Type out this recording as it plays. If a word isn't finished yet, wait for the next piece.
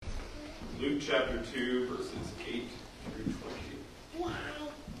Luke chapter 2, verses 8 through 20.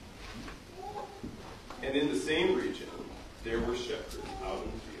 And in the same region, there were shepherds out in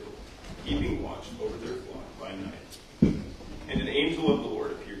the field, keeping watch over their flock by night. And an angel of the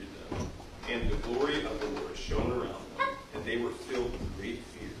Lord appeared to them, and the glory of the Lord shone around them, and they were filled with great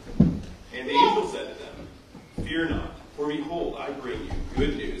fear. And the angel said to them, "Fear not, for behold, I bring you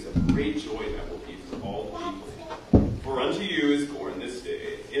good news of great joy that will be for all the people. For unto you is born this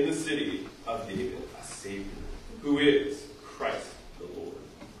day in the city of David a Savior, who is Christ the Lord.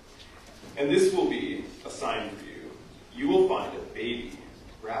 And this will be a sign for you. You will find a baby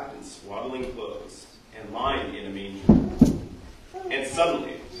wrapped in swaddling clothes and lying in a manger." And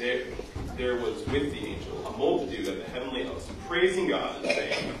suddenly there was with the angel a multitude of the heavenly host, praising God and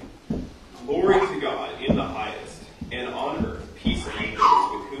saying, "Glory to God in the highest, and on earth peace among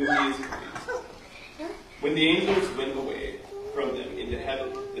those with whom he is pleased." When the angels went away from them into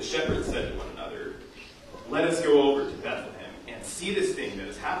heaven, the shepherds said to one another, "Let us go over to Bethlehem and see this thing that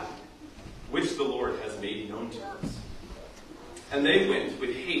has happened, which the Lord has made known to us." And they went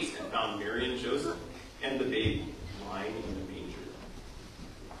with haste and found Mary and Joseph and the baby lying in the manger.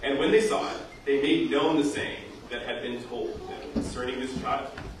 And when they saw it, they made known the saying that had been told them concerning this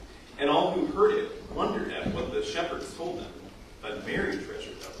child. And all who heard it wondered at what the shepherds told them. But Mary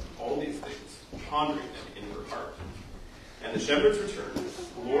treasured up all these things, pondering them in her heart. And the shepherds returned,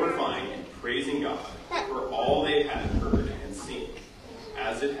 glorifying and praising God for all they had heard and seen,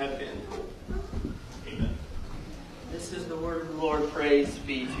 as it had been told them. Amen. This is the word of the Lord. Praise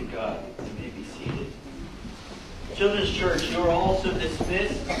be to God. You may be seated. Children's Church, you are also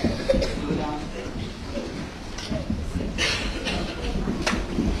dismissed. Go downstairs.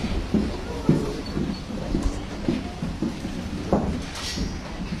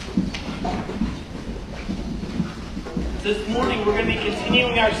 This morning we're going to be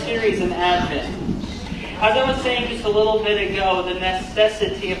continuing our series in Advent. As I was saying just a little bit ago, the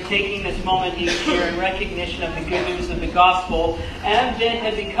necessity of taking this moment each year in recognition of the good news of the gospel, Advent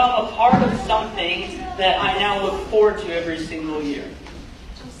had become a part of something that I now look forward to every single year.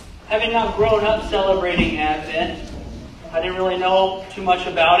 Having not grown up celebrating Advent, I didn't really know too much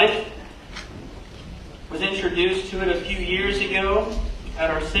about it. Was introduced to it a few years ago at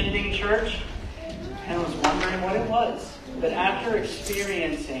our sending church, and was wondering what it was. But after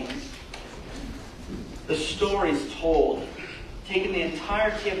experiencing the stories told, taking the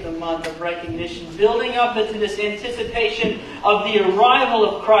entirety of the month of recognition, building up into this anticipation of the arrival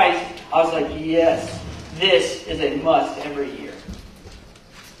of Christ, I was like, yes, this is a must every year.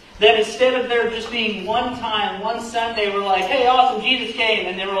 That instead of there just being one time, one Sunday, we're like, hey, awesome, Jesus came.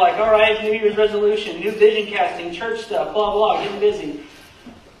 And they were like, all right, New Year's resolution, new vision casting, church stuff, blah, blah, getting busy.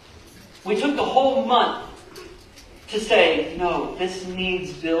 We took the whole month to say, no, this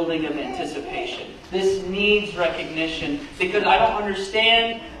needs building of anticipation. This needs recognition. Because I don't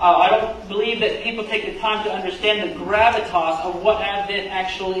understand, I don't believe that people take the time to understand the gravitas of what Advent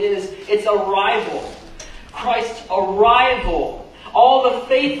actually is. It's arrival. Christ's arrival. All the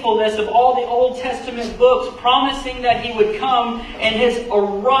faithfulness of all the Old Testament books promising that He would come, and His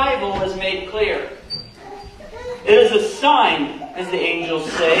arrival is made clear. It is a sign, as the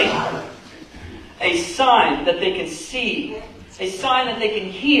angels say. A sign that they can see. A sign that they can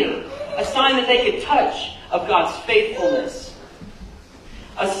hear. A sign that they can touch of God's faithfulness.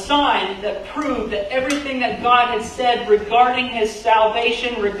 A sign that proved that everything that God had said regarding His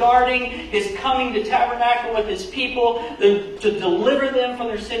salvation, regarding His coming to tabernacle with His people, to deliver them from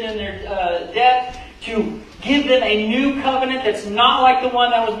their sin and their death, to give them a new covenant that's not like the one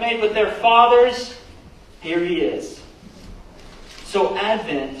that was made with their fathers, here He is. So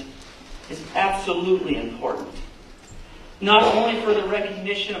Advent is absolutely important. Not only for the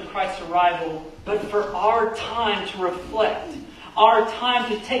recognition of Christ's arrival, but for our time to reflect. Our time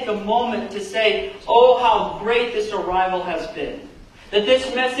to take a moment to say, oh, how great this arrival has been. That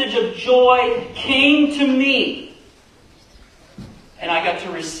this message of joy came to me. And I got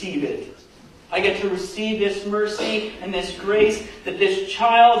to receive it. I get to receive this mercy and this grace that this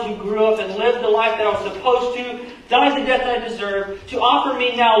child who grew up and lived the life that I was supposed to, died the death I deserve, to offer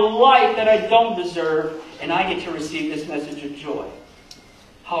me now life that I don't deserve, and I get to receive this message of joy.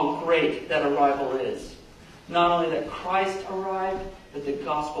 How great that arrival is. Not only that Christ arrived, but the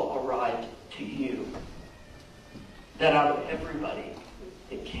gospel arrived to you. That out of everybody,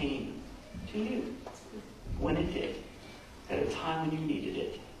 it came to you. When it did. At a time when you needed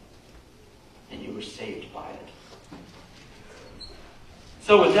it. And you were saved by it.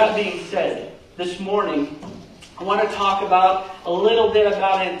 So with that being said, this morning, I want to talk about a little bit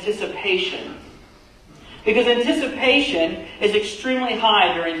about anticipation. Because anticipation is extremely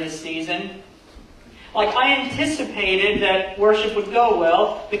high during this season. Like, I anticipated that worship would go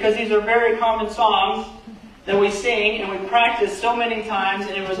well because these are very common songs that we sing and we practice so many times,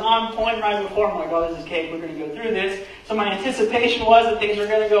 and it was on point right before. I'm like, oh, this is cake, we're going to go through this. So my anticipation was that things were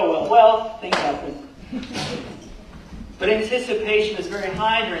going to go well. Well, things happen. But anticipation is very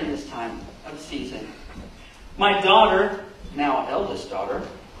high during this time of season. My daughter, now eldest daughter,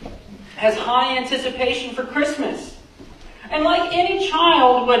 has high anticipation for Christmas. And like any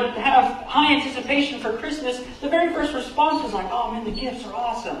child would have high anticipation for Christmas, the very first response was like, oh man, the gifts are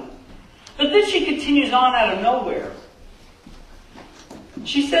awesome. But then she continues on out of nowhere.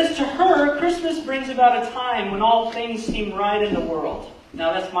 She says to her, Christmas brings about a time when all things seem right in the world.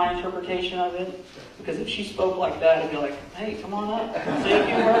 Now that's my interpretation of it. Because if she spoke like that, it'd be like, hey, come on up, say a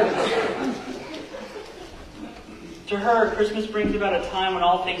few words. To her, Christmas brings about a time when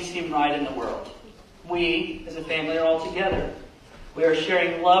all things seem right in the world. We, as a family, are all together. We are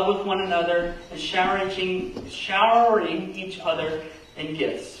sharing love with one another and showering each other in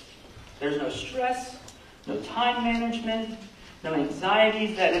gifts. There's no stress, no time management, no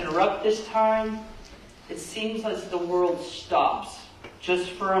anxieties that interrupt this time. It seems as the world stops just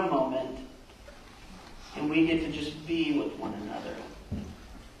for a moment, and we get to just be with one another.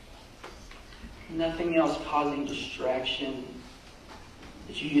 Nothing else causing distraction.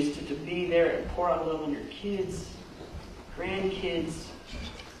 That you used to be there and pour out love on your kids, grandkids,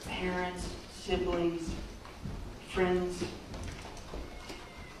 parents, siblings, friends.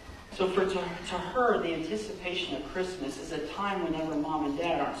 So to her, the anticipation of Christmas is a time whenever mom and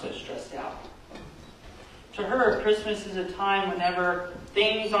dad aren't so stressed out. To her, Christmas is a time whenever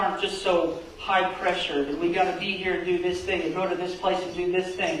things aren't just so high pressured and we got to be here and do this thing and go to this place and do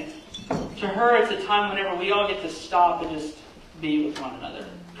this thing. To her, it's a time whenever we all get to stop and just be with one another.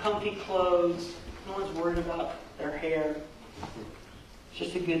 Comfy clothes. No one's worried about their hair. It's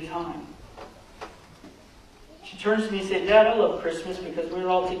just a good time. She turns to me and said, Dad, I love Christmas because we're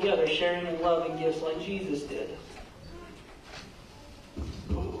all together sharing in love and gifts like Jesus did.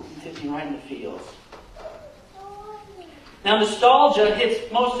 Ooh, it hit me right in the feels. Now, nostalgia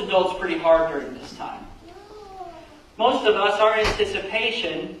hits most adults pretty hard during this time. Most of us, our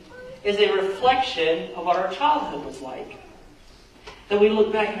anticipation is a reflection of what our childhood was like. That we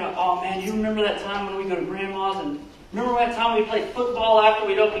look back and go, oh man, you remember that time when we go to Grandma's and remember that time we played football after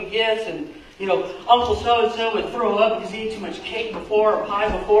we'd open gifts and, Uncle so-and-so would throw up because he ate too much cake before or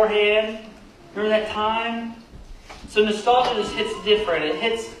pie beforehand. Remember that time? So nostalgia just hits different. It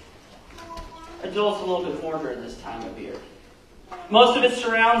hits adults a little bit more during this time of year. Most of it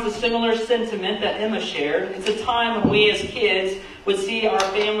surrounds a similar sentiment that Emma shared. It's a time when we as kids would see our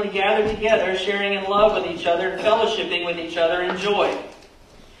family gather together, sharing in love with each other, fellowshipping with each other in joy.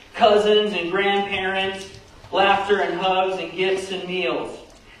 Cousins and grandparents, laughter and hugs and gifts and meals.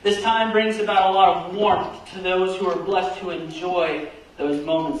 This time brings about a lot of warmth to those who are blessed to enjoy those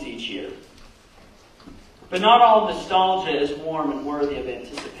moments each year. But not all nostalgia is warm and worthy of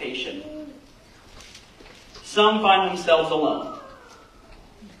anticipation. Some find themselves alone.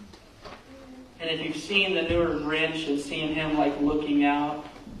 And if you've seen the newer Grinch and seen him looking out,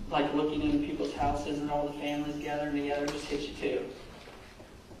 looking into people's houses and all the families gathering together, it just hits you too.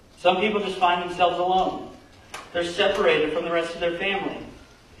 Some people just find themselves alone. They're separated from the rest of their family.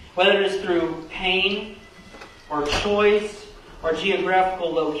 Whether it is through pain or choice or geographical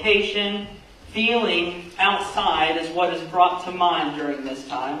location, feeling outside is what is brought to mind during this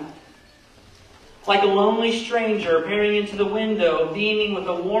time. Like a lonely stranger peering into the window, beaming with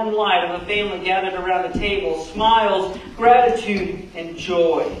the warm light of a family gathered around a table, smiles, gratitude, and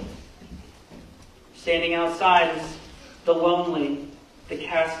joy. Standing outside is the lonely, the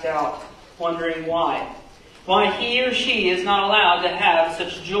cast out, wondering why. Why he or she is not allowed to have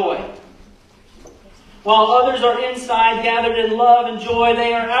such joy. While others are inside, gathered in love and joy,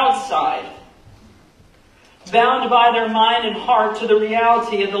 they are outside, bound by their mind and heart to the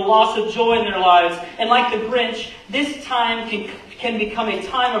reality of the loss of joy in their lives. And like the Grinch, this time can become a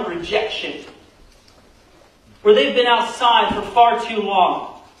time of rejection, where they've been outside for far too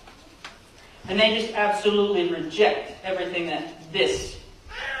long. And they just absolutely reject everything that this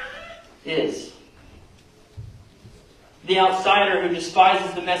is. The outsider who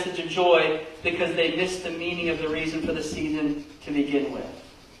despises the message of joy because they missed the meaning of the reason for the season to begin with.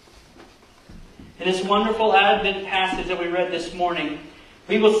 In this wonderful Advent passage that we read this morning,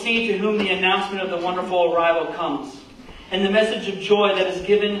 we will see to whom the announcement of the wonderful arrival comes, and the message of joy that is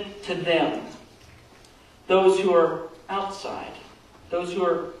given to them. Those who are outside, those who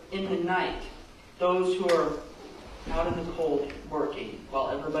are in the night, those who are out in the cold working while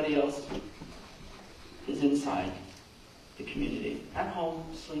everybody else is inside the community, at home,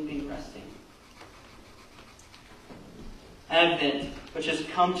 sleeping, resting. Advent, which has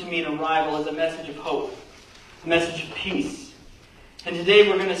come to mean arrival, is a message of hope, a message of peace. And today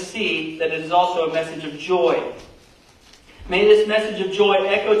we're going to see that it is also a message of joy. May this message of joy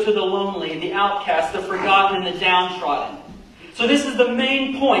echo to the lonely, the outcast, the forgotten, and the downtrodden. So this is the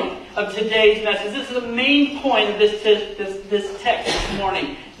main point of today's message. This is the main point of this text this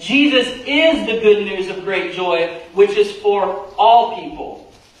morning. Jesus is the good news of great joy, which is for all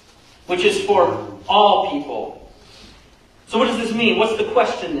people. Which is for all people. So what does this mean? What's the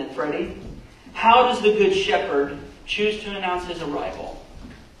question then, Freddie? How does the Good Shepherd choose to announce his arrival?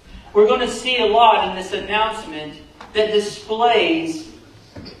 We're going to see a lot in this announcement that displays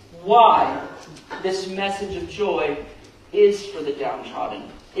why this message of joy is for the downtrodden,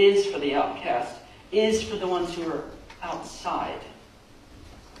 is for the outcast, is for the ones who are outside,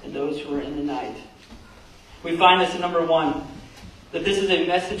 and those who are in the night. We find this in number 1, that this is a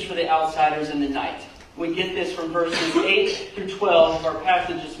message for the outsiders in the night. We get this from verses 8 through 12 of our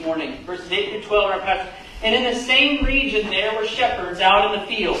passage this morning. Verses 8 through 12 of our passage. And in the same region there were shepherds out in the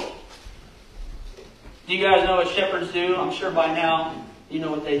field. Do you guys know what shepherds do? I'm sure by now you know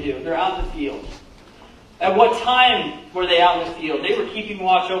what they do. They're out in the field. At what time were they out in the field? They were keeping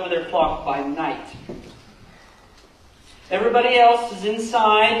watch over their flock by night. Everybody else is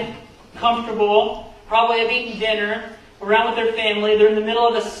inside, comfortable, probably have eaten dinner, around with their family. They're in the middle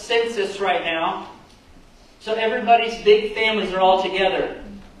of a census right now. So everybody's big families are all together.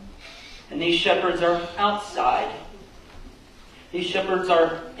 And these shepherds are outside. These shepherds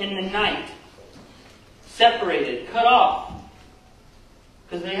are in the night. Separated, cut off.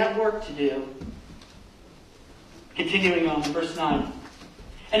 Because they have work to do. Continuing on, verse 9.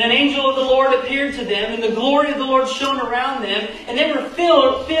 And an angel of the Lord appeared to them, and the glory of the Lord shone around them, and they were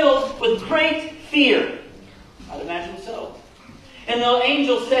filled with great fear. I'd imagine so. And the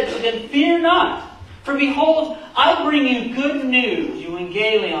angel said to them, "Fear not, for behold, I bring you good news,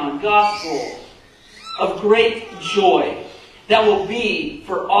 euangelion, gospel, of great joy, that will be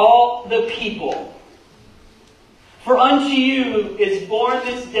for all the people. For unto you is born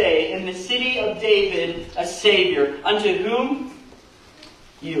this day in the city of David a Savior." Unto whom?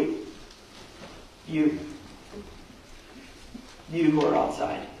 You. You. You who are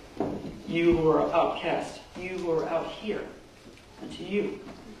outside. You who are outcast. You who are out here. Unto you.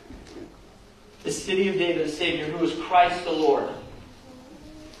 The city of David a Savior, who is Christ the Lord.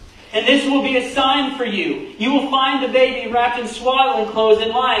 And this will be a sign for you. You will find the baby wrapped in swaddling clothes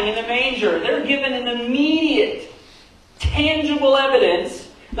and lying in the manger. They're given an immediate, tangible evidence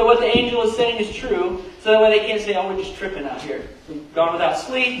that what the angel is saying is true, so that way they can't say, "Oh, we're just tripping out here. We've gone without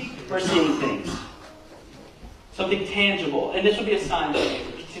sleep. We're seeing things." Something tangible. And this will be a sign for you.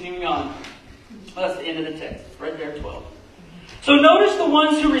 Continuing on. Well, that's the end of the text. Right there, 12. So notice the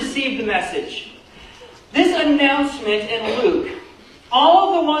ones who received the message. This announcement in Luke, all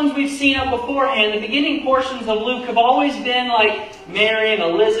of the ones we've seen up beforehand, the beginning portions of Luke have always been like Mary and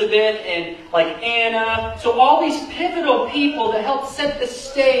Elizabeth and like Anna. So all these pivotal people that help set the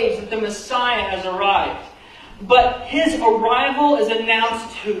stage that the Messiah has arrived. But his arrival is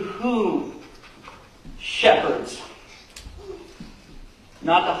announced to whom? Shepherds.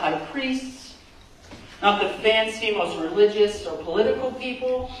 Not the high priests. Not the fancy, most religious or political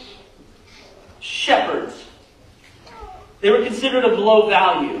people. Shepherds. They were considered of low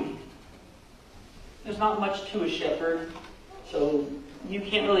value. There's not much to a shepherd, so you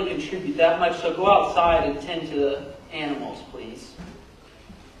can't really contribute that much. So go outside and tend to the animals, please.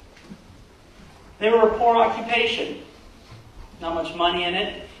 They were a poor occupation. Not much money in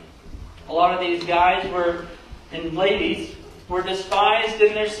it. A lot of these guys and ladies were despised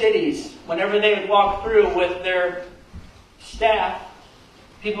in their cities. Whenever they would walk through with their staff,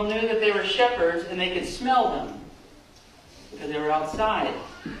 people knew that they were shepherds and they could smell them. Because they were outside.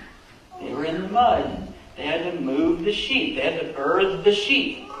 They were in the mud. They had to move the sheep. They had to birth the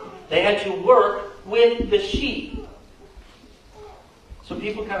sheep. They had to work with the sheep. So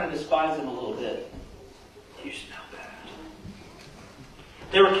people kind of despise them a little bit. You smell bad.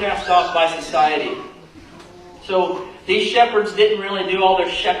 They were cast off by society. So these shepherds didn't really do all their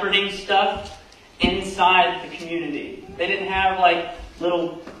shepherding stuff inside the community. They didn't have like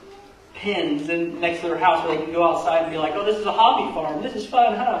little pens next to their house where they can go outside and be like, "Oh, this is a hobby farm. This is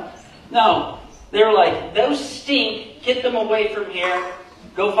fun, huh?" No. They were like, "Those stink. Get them away from here.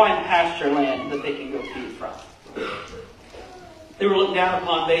 Go find pasture land that they can go feed from." They were looked down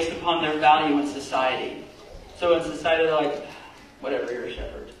upon based upon their value in society. So in society, they're like, "Whatever, you're a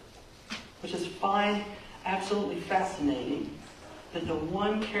shepherd." Which is fine, absolutely fascinating, that the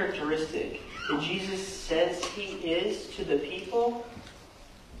one characteristic that Jesus says he is to the people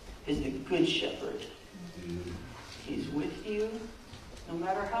is the Good Shepherd. He's with you no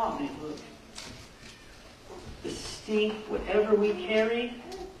matter how it may look. The stink, whatever we carry,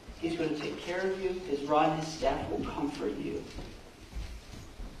 he's going to take care of you. His rod and his staff will comfort you.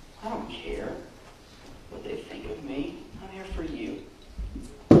 I don't care what they think of me. I'm here for you.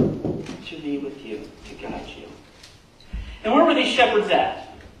 To be with you, to guide you. And where were these shepherds at?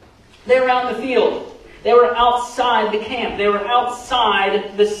 They were out in the field. They were outside the camp. They were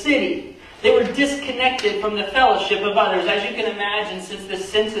outside the city. They were disconnected from the fellowship of others. As you can imagine, since the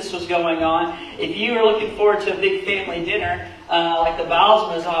census was going on, if you were looking forward to a big family dinner, like the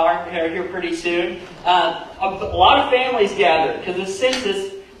Baalsmas are here pretty soon, a lot of families gathered because the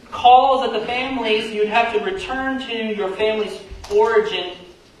census calls that the families, you'd have to return to your family's origin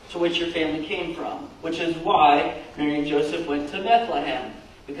to which your family came from, which is why Mary and Joseph went to Bethlehem,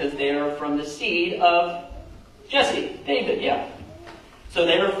 because they are from the seed of Jesse, David, yeah. So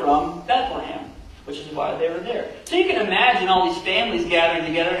they were from Bethlehem, which is why they were there. So you can imagine all these families gathering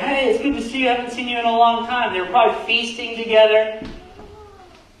together. Hey, it's good to see you. I haven't seen you in a long time. They were probably feasting together.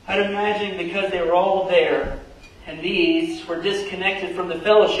 I'd imagine because they were all there. And these were disconnected from the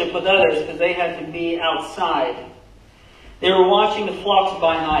fellowship with others because they had to be outside. They were watching the flocks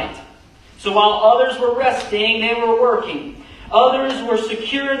by night. So while others were resting, they were working. Others were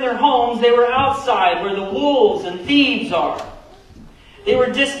secure in their homes. They were outside where the wolves and thieves are. They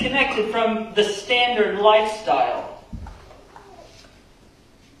were disconnected from the standard lifestyle.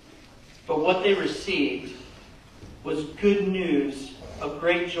 But what they received was good news of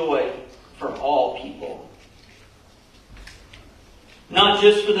great joy for all people. Not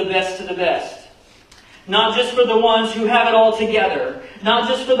just for the best of the best. Not just for the ones who have it all together. Not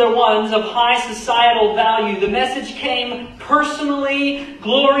just for the ones of high societal value. The message came personally,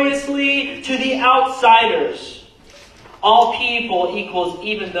 gloriously to the outsiders. All people equals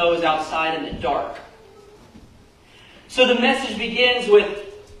even those outside in the dark. So the message begins with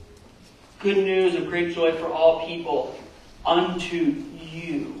good news of great joy for all people. Unto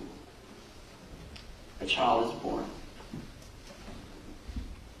you a child is born.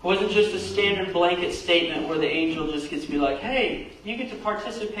 It wasn't just a standard blanket statement where the angel just gets to be like, hey, you get to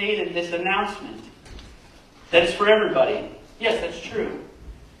participate in this announcement. That is for everybody. Yes, that's true.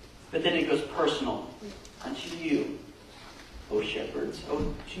 But then it goes personal. Unto you, O shepherds.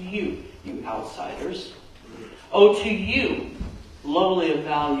 O to you, you outsiders. O to you, lowly of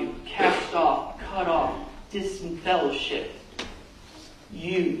value, cast off, cut off, distant fellowship.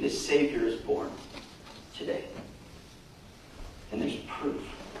 You, the Savior, is born today. And there's proof.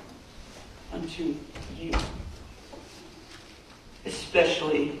 Unto you.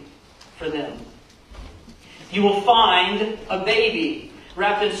 Especially for them. You will find a baby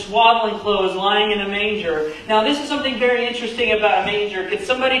wrapped in swaddling clothes lying in a manger. Now this is something very interesting about a manger. Could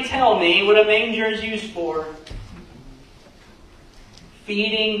somebody tell me what a manger is used for?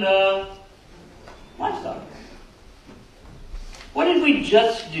 Feeding the livestock. What did we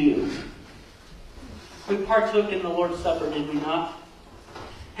just do? We partook in the Lord's Supper, did we not?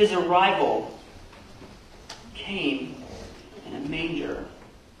 His arrival came in a manger.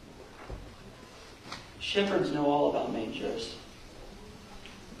 Shepherds know all about mangers.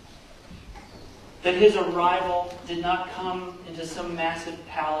 That his arrival did not come into some massive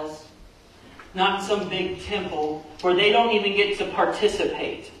palace, not some big temple where they don't even get to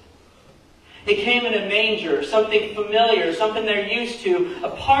participate. It came in a manger, something familiar, something they're used to, a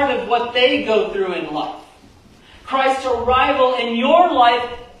part of what they go through in life. Christ's arrival in your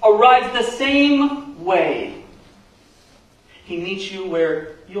life arrives the same way. He meets you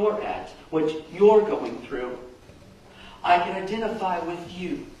where you're at, what you're going through. I can identify with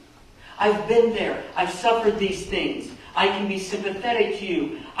you. I've been there. I've suffered these things. I can be sympathetic to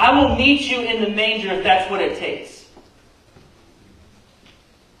you. I will meet you in the manger if that's what it takes.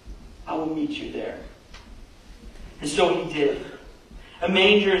 I will meet you there. And so he did. A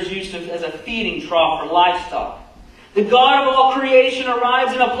manger is used as a feeding trough for livestock. The God of all creation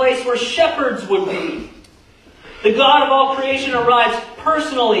arrives in a place where shepherds would be. The God of all creation arrives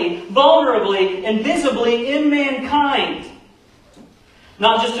personally, vulnerably, and visibly in mankind.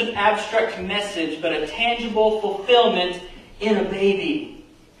 Not just an abstract message, but a tangible fulfillment in a baby.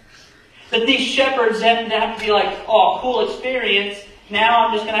 That these shepherds didn't have to be like, oh, cool experience. Now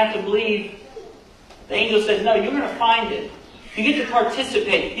I'm just going to have to believe. The angel says, no, you're going to find it. You get to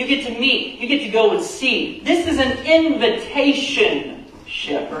participate. You get to meet. You get to go and see. This is an invitation,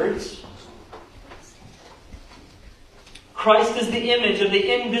 shepherds. Christ is the image of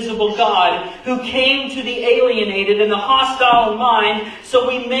the invisible God who came to the alienated and the hostile in mind so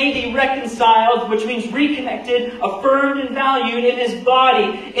we may be reconciled, which means reconnected, affirmed and valued in His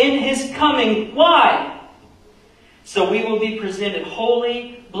body, in His coming. Why? So we will be presented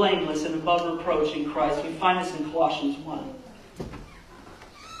holy, blameless, and above reproach in Christ. We find this in Colossians 1.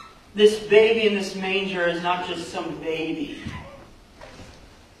 This baby in this manger is not just some baby.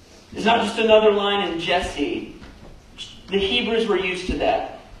 It's not just another line in Jesse. The Hebrews were used to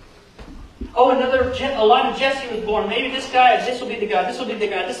that. Oh, a line of Jesse was born. Maybe this will be the guy, this will be the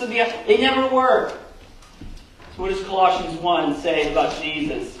guy, this will be the guy. They never were. So what does Colossians 1 say about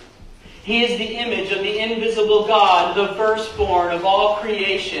Jesus? He is the image of the invisible God, the firstborn of all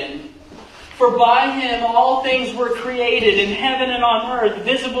creation. For by Him all things were created in heaven and on earth,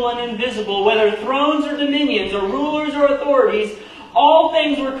 visible and invisible, whether thrones or dominions or rulers or authorities. All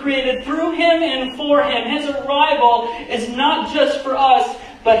things were created through Him and for Him. His arrival is not just for us,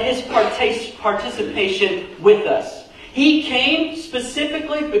 but His participation with us. He came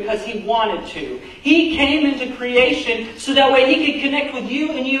specifically because He wanted to. He came into creation so that way He could connect with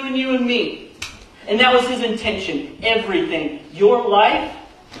you and you and you and me. And that was His intention. Everything. Your life,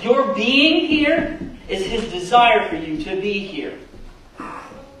 your being here, is His desire for you to be here.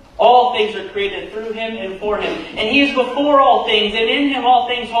 All things are created through Him and for Him. And He is before all things, and in Him all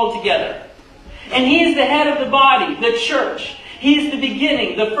things hold together. And He is the head of the body, the church. He is the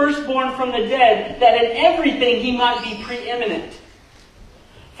beginning, the firstborn from the dead, that in everything He might be preeminent.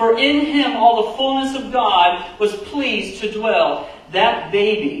 For in Him all the fullness of God was pleased to dwell. That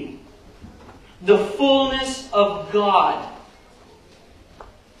baby, the fullness of God.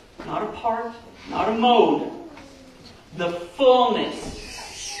 Not a part, not a mode. The fullness.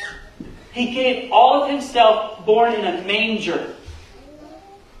 He gave all of Himself born in a manger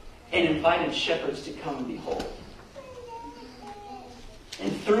and invited shepherds to come and behold.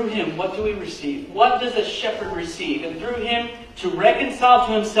 And through Him, what do we receive? What does a shepherd receive? And through Him, to reconcile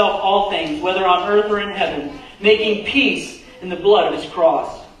to Himself all things, whether on earth or in heaven, making peace in the blood of His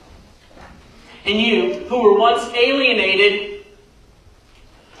cross. And you, who were once alienated,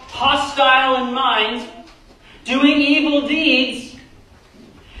 hostile in mind, doing evil deeds,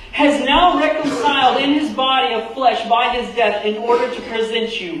 has now reconciled in His body of flesh by His death in order to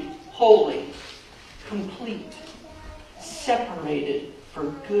present you holy, complete, separated for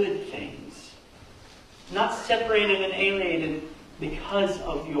good things. Not separated and alienated because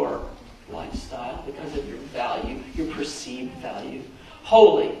of your lifestyle, because of your value, your perceived value.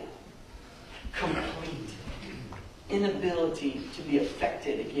 Holy, complete, inability to be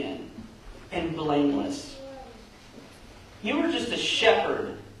affected again, and blameless. You were just a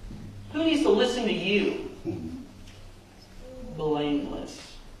shepherd. Who needs to listen to you?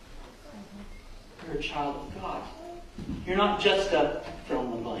 Blameless. You're a child of God. You're not just a fill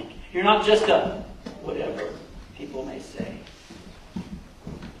in the blank. You're not just a whatever people may say.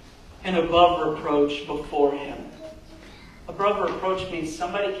 And above reproach before Him. Above reproach means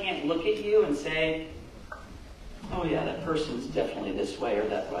somebody can't look at you and say, oh yeah, that person's definitely this way or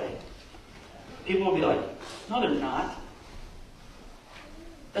that way. People will be like, no, they're not.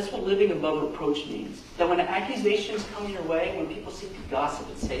 That's what living above reproach means. That when accusations come your way, when people seek to gossip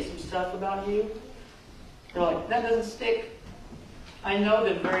and say some stuff about you, they're like, that doesn't stick. I know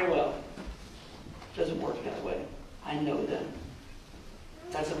them very well. It doesn't work that way. I know them.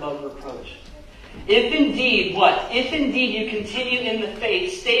 That's above reproach. If indeed, what? If indeed you continue in the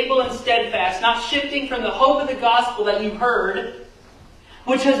faith, stable and steadfast, not shifting from the hope of the gospel that you heard,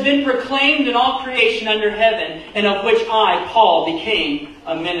 which has been proclaimed in all creation under heaven, and of which I, Paul, became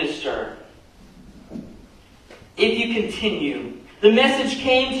a minister. If you continue, the message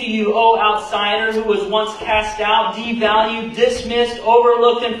came to you, O outsider, who was once cast out, devalued, dismissed,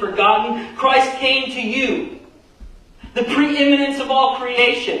 overlooked, and forgotten. Christ came to you. The preeminence of all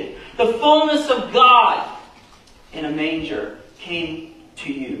creation, the fullness of God in a manger came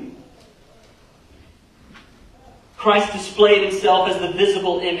to you. Christ displayed Himself as the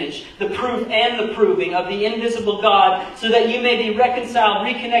visible image, the proof and the proving of the invisible God, so that you may be reconciled,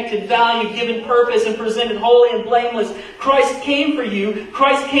 reconnected, valued, given purpose, and presented holy and blameless. Christ came for you.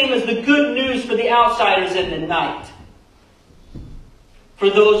 Christ came as the good news for the outsiders in the night. For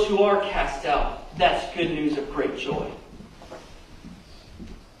those who are cast out, that's good news of great joy.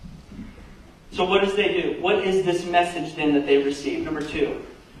 So what does they do? What is this message then that they receive? Number 2,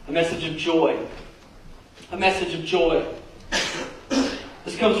 a message of joy. A message of joy.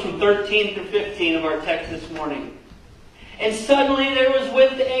 This comes from 13 through 15 of our text this morning. And suddenly there was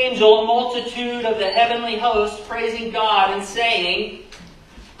with the angel a multitude of the heavenly host praising God and saying,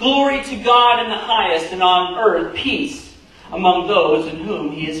 Glory to God in the highest, and on earth peace, among those in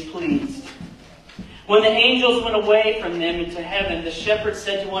whom he is pleased. When the angels went away from them into heaven, the shepherds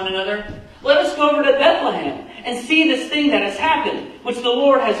said to one another, "Let us go over to Bethlehem and see this thing that has happened, which the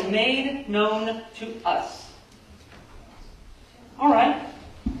Lord has made known to us." All right,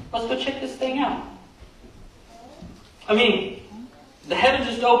 let's go check this thing out. I mean, the heaven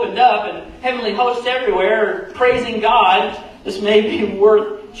just opened up and heavenly hosts everywhere are praising God. This may be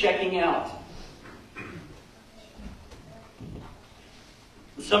worth checking out.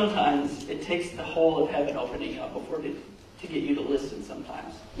 Sometimes it takes the whole of heaven opening up to get you to listen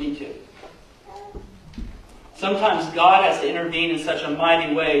sometimes. Me too. Sometimes God has to intervene in such a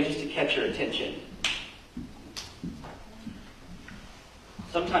mighty way just to catch your attention.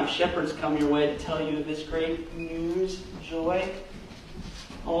 Sometimes shepherds come your way to tell you this great news, joy,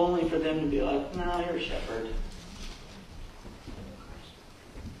 only for them to be like, "No, you're a shepherd."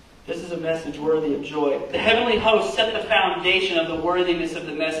 This is a message worthy of joy. The heavenly host set the foundation of the worthiness of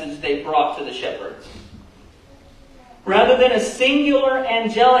the message they brought to the shepherds. Rather than a singular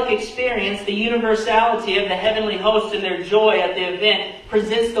angelic experience, the universality of the heavenly host and their joy at the event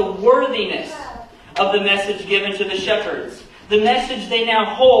presents the worthiness of the message given to the shepherds. The message they now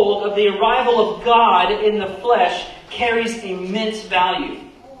hold of the arrival of God in the flesh carries immense value.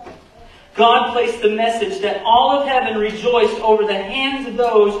 God placed the message that all of heaven rejoiced over the hands of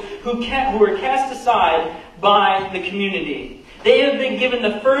those who were cast aside by the community. They have been given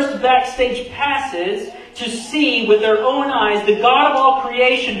the first backstage passes to see with their own eyes the God of all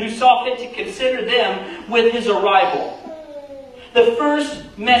creation who saw fit to consider them with his arrival. The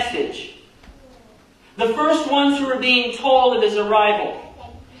first message, the first ones who were being told of his arrival,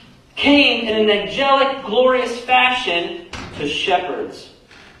 came in an angelic, glorious fashion to shepherds.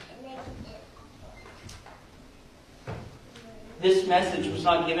 This message was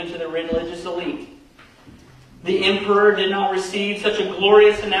not given to the religious elite. The emperor did not receive such a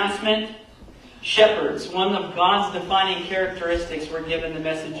glorious announcement. Shepherds, one of God's defining characteristics, were given the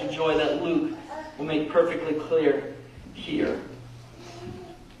message of joy that Luke will make perfectly clear here.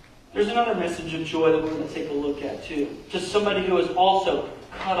 There's another message of joy that we're going to take a look at too. Just somebody who is also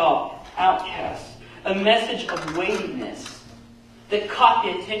cut off, outcast. A message of weightiness that caught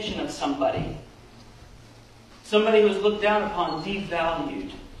the attention of somebody. Somebody who was looked down upon,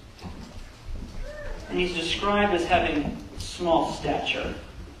 devalued. And he's described as having small stature.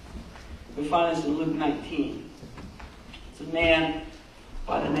 We find this in Luke 19. It's a man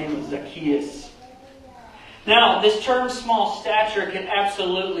by the name of Zacchaeus. Now, this term small stature can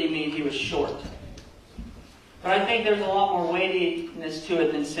absolutely mean he was short. But I think there's a lot more weightiness to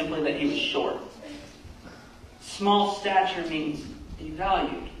it than simply that he was short. Small stature means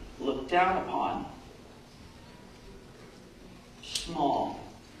devalued, looked down upon. Small.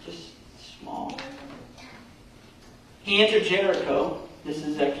 Just small. He entered Jericho. This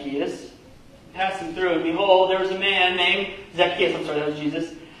is Zacchaeus. Passing through, and behold, there was a man named Zacchaeus. I'm sorry, that was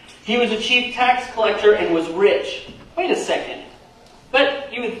Jesus. He was a chief tax collector and was rich. Wait a second.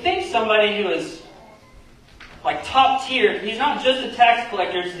 But you would think somebody who is like top tier. He's not just a tax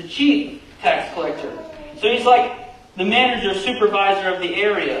collector, he's the chief tax collector. So he's like the manager, supervisor of the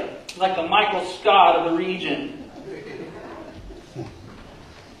area. He's like the Michael Scott of the region.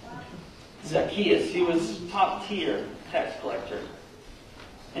 Zacchaeus, he was top tier tax collector.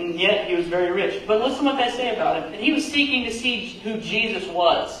 And yet he was very rich. But listen what they say about him. And he was seeking to see who Jesus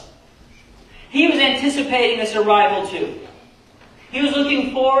was. He was anticipating this arrival too. He was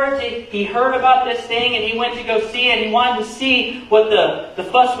looking forward to, he heard about this thing and he went to go see it. He wanted to see what the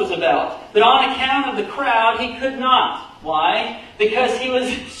fuss was about. But on account of the crowd, he could not. Why? Because he was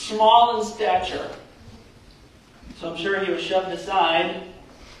small in stature. So I'm sure he was shoved aside.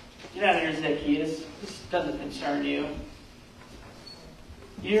 Get out of here, Zacchaeus. This doesn't concern you.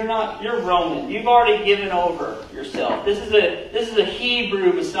 You're Roman. You've already given over yourself. This is a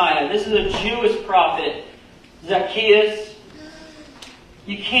Hebrew Messiah. This is a Jewish prophet. Zacchaeus,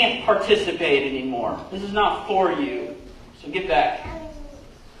 you can't participate anymore. This is not for you. So get back.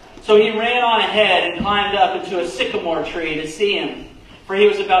 So he ran on ahead and climbed up into a sycamore tree to see him, for he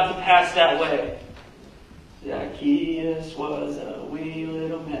was about to pass that way. Zacchaeus was a wee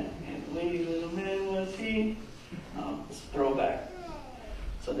little man, and a wee little man was he. Oh, it's a throwback.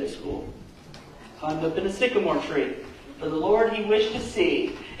 Sunday school. Climbed up in a sycamore tree, for the Lord he wished to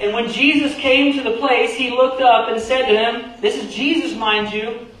see. And when Jesus came to the place, he looked up and said to him, this is Jesus, mind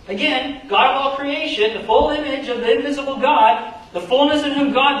you, again, God of all creation, the full image of the invisible God, the fullness in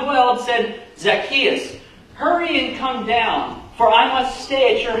whom God dwelled, said, Zacchaeus, hurry and come down, for I must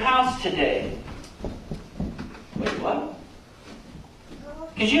stay at your house today. Wait, what?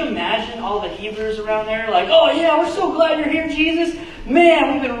 Could you imagine all the Hebrews around there? Like, oh yeah, we're so glad you're here, Jesus.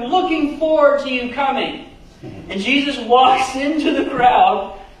 Man, we've been looking forward to you coming. And Jesus walks into the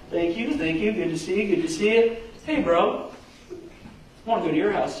crowd. Thank you. Good to see you. Hey, bro. I want to go to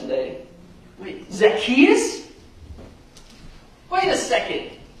your house today. Wait, Zacchaeus? Wait a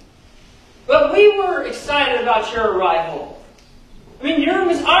second. But we were excited about your arrival. I mean, you're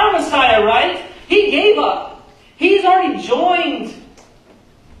our Messiah, right? He gave up. He's already joined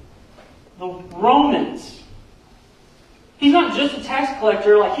the Romans. He's not just a tax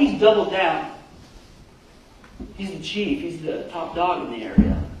collector, like he's doubled down. He's the chief. He's the top dog in the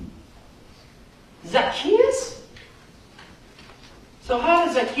area. Zacchaeus? So how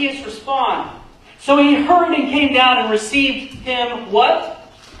did Zacchaeus respond? So he heard and came down and received him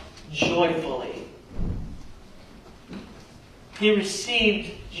what? Joyfully. He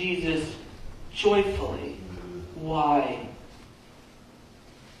received Jesus joyfully. Why?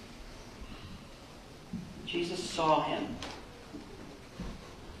 Jesus saw him.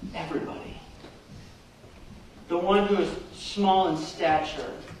 Everybody. The one who is small in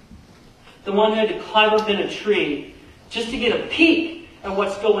stature. The one who had to climb up in a tree just to get a peek at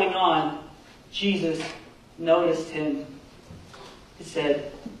what's going on. Jesus noticed him. He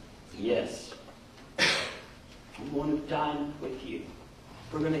said, yes, I'm going to dine with you.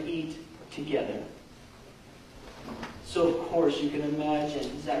 We're going to eat together. So of course you can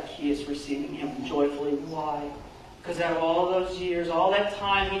imagine Zacchaeus receiving him joyfully. Why? Because out of all those years, all that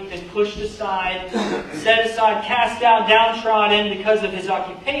time, he'd been pushed aside, set aside, cast out, downtrodden because of his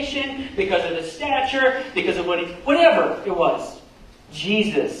occupation, because of his stature, because of whatever it was.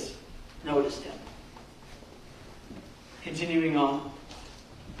 Jesus noticed him. Continuing on.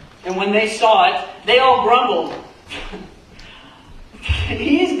 And when they saw it, they all grumbled.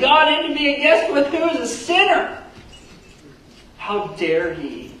 He's gone in to be a guest with who is a sinner. How dare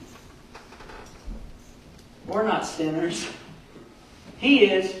he? We're not sinners. He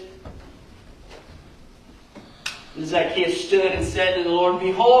is. And Zacchaeus stood and said to the Lord,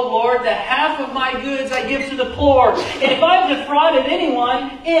 behold, Lord, the half of my goods I give to the poor. And if I've defrauded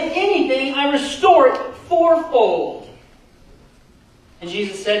anyone, in anything, I restore it fourfold. And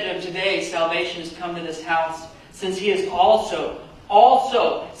Jesus said to him, today salvation has come to this house, since he is also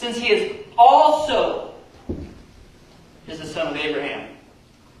is the son of Abraham.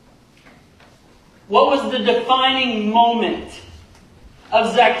 What was the defining moment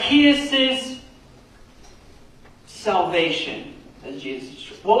of Zacchaeus' salvation? As Jesus,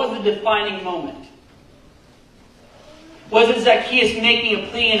 what was the defining moment? Was it Zacchaeus making a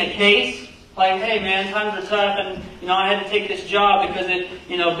plea in a case? Like, hey man, times are tough, and I had to take this job because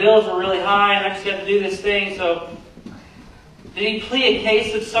bills were really high, and I just got to do this thing. So, did he plead a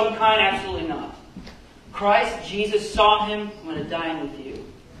case of some kind? Absolutely not. Christ, Jesus saw him. I'm going to dine with you.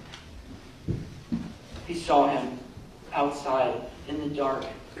 He saw him outside in the dark,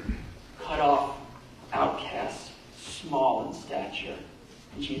 cut off, outcast, small in stature.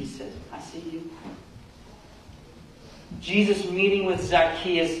 And Jesus says, I see you. Jesus' meeting with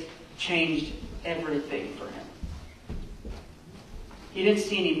Zacchaeus changed everything for him. He didn't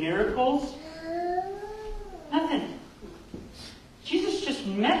see any miracles. Nothing. Jesus just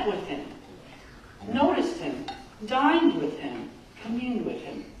met with him, noticed him, dined with him, communed with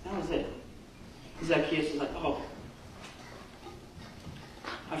him. That was it. Zacchaeus was like, oh,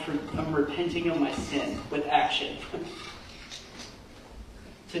 I'm repenting of my sin with action.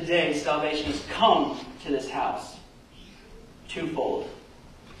 Today, salvation has come to this house. Twofold.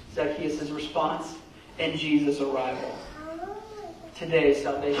 Zacchaeus' response and Jesus' arrival. Today,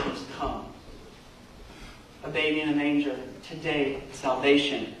 salvation has come. A baby in a manger. Today,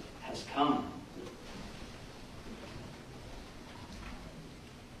 salvation has come.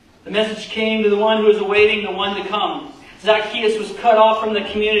 The message came to the one who was awaiting the one to come. Zacchaeus was cut off from the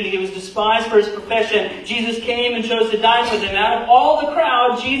community. He was despised for his profession. Jesus came and chose to dine with him. Out of all the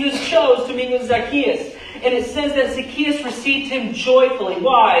crowd, Jesus chose to meet with Zacchaeus. And it says that Zacchaeus received him joyfully.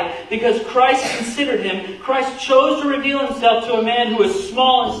 Why? Because Christ considered him. Christ chose to reveal himself to a man who was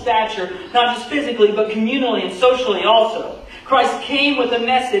small in stature, not just physically, but communally and socially also. Christ came with a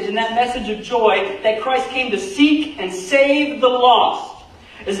message, and that message of joy, that Christ came to seek and save the lost,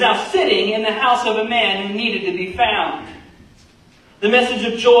 is now sitting in the house of a man who needed to be found. The message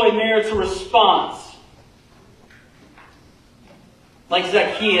of joy merits a response. Like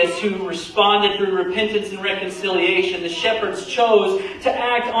Zacchaeus, who responded through repentance and reconciliation, the shepherds chose to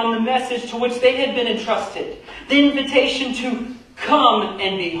act on the message to which they had been entrusted. The invitation to come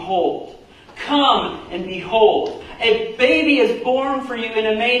and behold. Come and behold. A baby is born for you in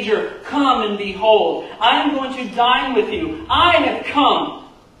a manger. Come and behold. I am going to dine with you. I have come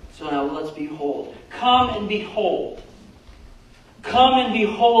behold. Come and behold. Come and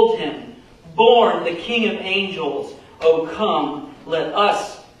behold him, born the King of angels. O come, let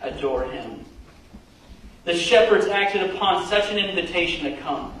us adore him. The shepherds acted upon such an invitation to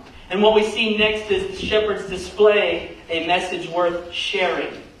come. And what we see next is the shepherds display a message worth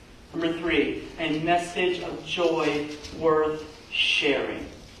sharing. Number 3, a message of joy worth sharing.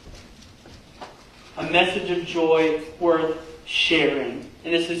 A message of joy worth sharing.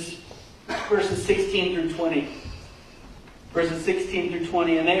 And this is verses 16 through 20. Verses 16 through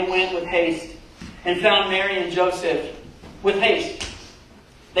 20. And they went with haste and found Mary and Joseph with haste.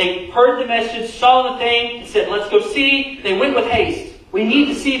 They heard the message, saw the thing, and said, let's go see. They went with haste. We need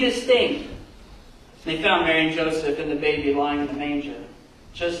to see this thing. They found Mary and Joseph and the baby lying in the manger,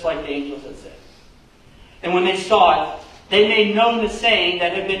 just like the angels had said. And when they saw it, they made known the saying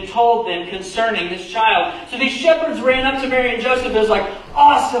that had been told them concerning this child. So these shepherds ran up to Mary and Joseph and was like,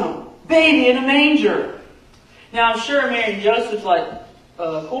 awesome! Baby in a manger! Now I'm sure Mary and Joseph's like,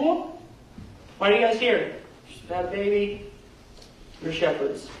 cool? Why are you guys here? Just had a baby. We're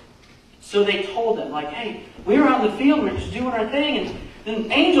shepherds. So they told them, like, hey, we were out in the field, we were just doing our thing, and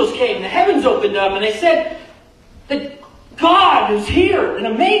then angels came, and the heavens opened up, and they said that God is here in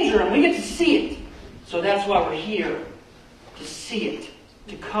a manger, and we get to see it. So that's why we're here, to see it,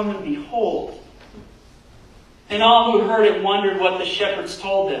 to come and behold. And all who heard it wondered what the shepherds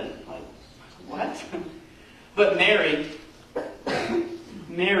told them. Like, what? But Mary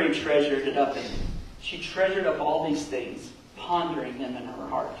treasured it up. She treasured up all these things, pondering them in her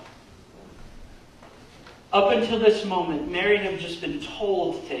heart. Up until this moment, Mary had just been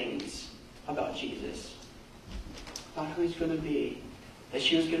told things about Jesus. About who he's going to be. That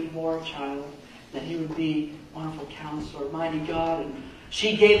she was going to bear a child. That he would be wonderful counselor, mighty God. And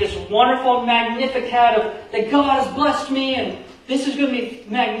she gave this wonderful magnificat of that God has blessed me and this is going to be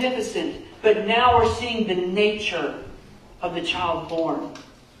magnificent. But now we're seeing the nature of the child born.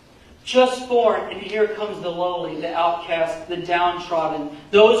 Just born, and here comes the lowly, the outcast, the downtrodden,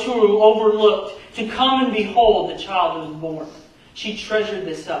 those who were overlooked, to come and behold the child who was born. She treasured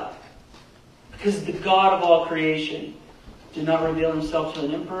this up. Because the God of all creation did not reveal himself to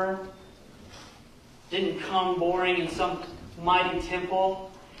an emperor, didn't come boring in some mighty temple.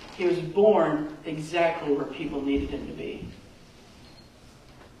 He was born exactly where people needed him to be.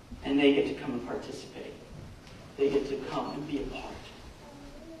 And they get to come and participate. They get to come and be a part.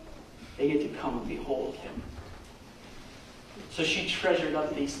 They get to come and behold him. So she treasured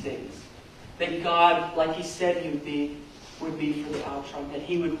up these things. That God, like he said he would be for the outcome. That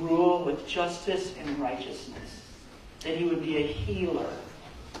he would rule with justice and righteousness. That he would be a healer.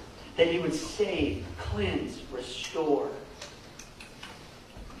 That he would save, cleanse, restore.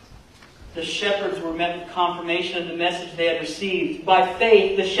 The shepherds were met with confirmation of the message they had received. By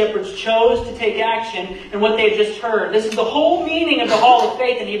faith, the shepherds chose to take action in what they had just heard. This is the whole meaning of the Hall of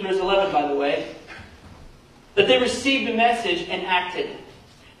Faith in Hebrews 11, by the way. That they received the message and acted.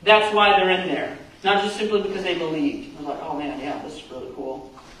 That's why they're in there. Not just simply because they believed. They're like, oh man, yeah, this is really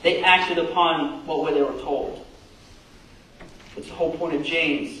cool. They acted upon what they were told. It's the whole point of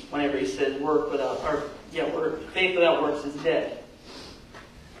James whenever he says faith without works is dead.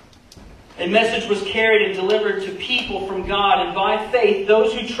 A message was carried and delivered to people from God, and by faith,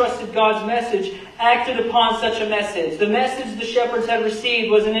 those who trusted God's message acted upon such a message. The message the shepherds had received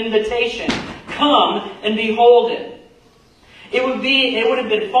was an invitation. Come and behold it. It would have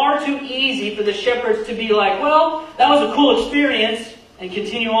been far too easy for the shepherds to be like, well, that was a cool experience, and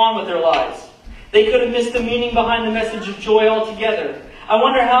continue on with their lives. They could have missed the meaning behind the message of joy altogether. I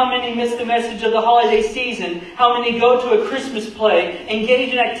wonder how many miss the message of the holiday season, how many go to a Christmas play,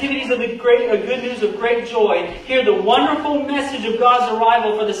 engage in activities of the good news of great joy, hear the wonderful message of God's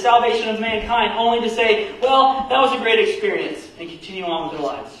arrival for the salvation of mankind, only to say, well, that was a great experience, and continue on with their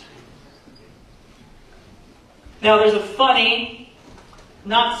lives. Now there's a funny,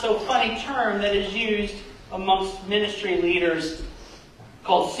 not so funny term that is used amongst ministry leaders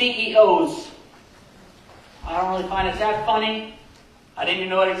called CEOs. I don't really find it that funny. I didn't even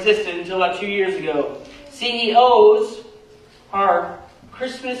know it existed until about 2 years ago. CEOs are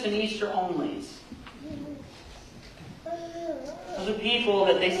Christmas and Easter onlys. Those are people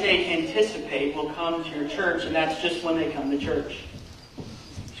that they say anticipate will come to your church, and that's just when they come to church.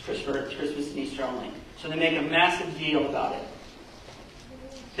 It's Christmas and Easter only. So they make a massive deal about it.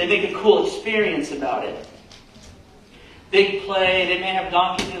 They make a cool experience about it. Big play, they may have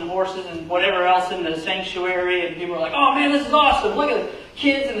donkeys and horses and whatever else in the sanctuary, and people are like, oh man, this is awesome, look at the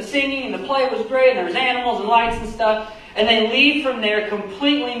kids and the singing, and the play was great, and there was animals and lights and stuff, and they leave from there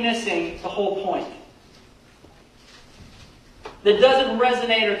completely missing the whole point. that doesn't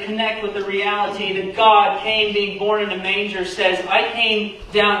resonate or connect with the reality that God came being born in a manger says, I came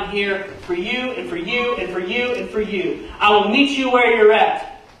down here for you and for you and for you and for you. I will meet you where you're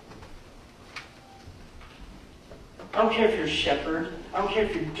at. I don't care if you're a shepherd. I don't care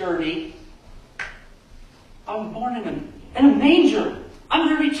if you're dirty. I was born in a manger. I'm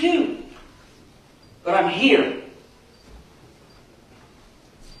dirty too. But I'm here.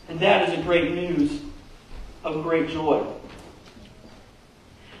 And that is a great news of great joy.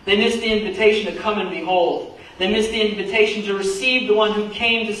 They missed the invitation to come and behold. They missed the invitation to receive the one who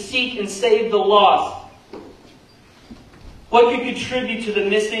came to seek and save the lost. What could contribute to the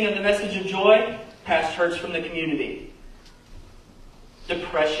missing of the message of joy? Past hurts from the community.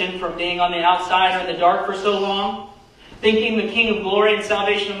 Depression from being on the outside or in the dark for so long. Thinking the King of Glory and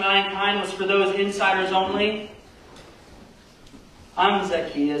salvation of mankind was for those insiders only. I'm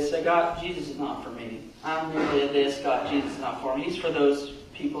Zacchaeus. Jesus is not for me. I'm really this. Jesus is not for me. He's for those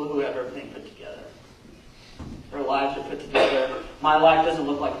people who have everything put together. Their lives are put together. My life doesn't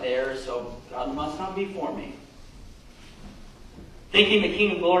look like theirs, so God must not be for me. Thinking the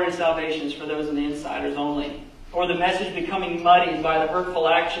King of Glory and salvation is for those in the insiders only. Or the message becoming muddied by the hurtful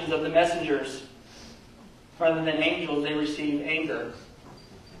actions of the messengers. Rather than angels, they receive anger.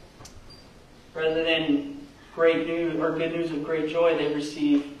 Rather than great news or good news of great joy, they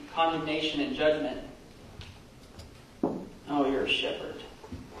receive condemnation and judgment. Oh, you're a shepherd.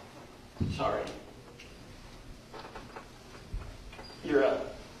 Sorry. You're a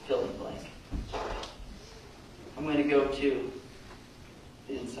fill in the blank. I'm going to go to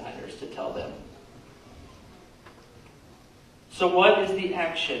the insiders to tell them. So what is the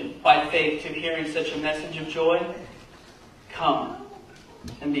action by faith to hearing such a message of joy? Come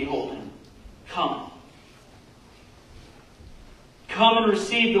and behold him. Come. Come and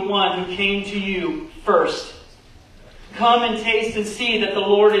receive the one who came to you first. Come and taste and see that the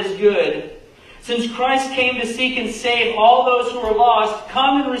Lord is good. Since Christ came to seek and save all those who are lost,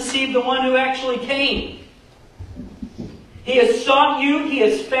 come and receive the one who actually came. He has sought you. He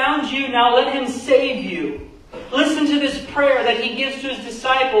has found you. Now let him save you. Listen to this prayer that he gives to his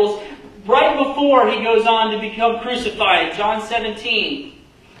disciples right before he goes on to become crucified. John 17.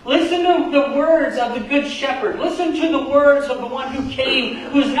 Listen to the words of the Good Shepherd. Listen to the words of the one who came,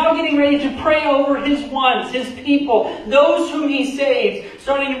 who is now getting ready to pray over his ones, his people, those whom he saved.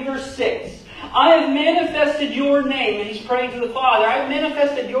 Starting in verse 6. I have manifested your name, and he's praying to the Father. I have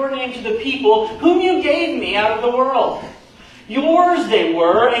manifested your name to the people whom you gave me out of the world. Yours they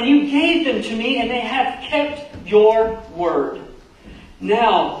were, and you gave them to me, and they have kept your word.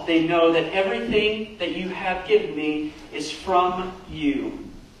 Now they know that everything that you have given me is from you.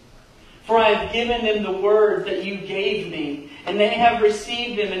 For I have given them the word that you gave me, and they have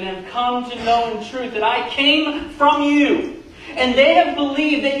received them and have come to know in truth that I came from you, and they have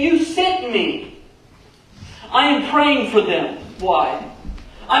believed that you sent me. I am praying for them. Why?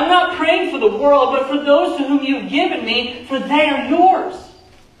 I'm not praying for the world, but for those to whom you have given me, for they are yours.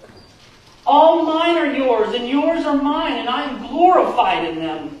 All mine are yours, and yours are mine, and I am glorified in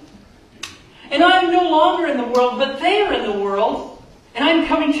them. And I am no longer in the world, but they are in the world, and I am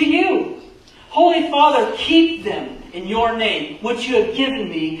coming to you. Holy Father, keep them in your name, which you have given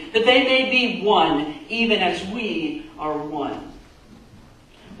me, that they may be one, even as we are one.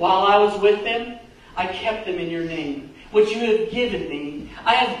 While I was with them, I kept them in your name, which you have given me.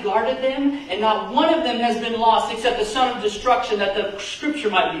 I have guarded them, and not one of them has been lost, except the son of destruction, that the scripture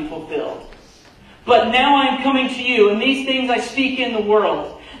might be fulfilled. But now I am coming to you, and these things I speak in the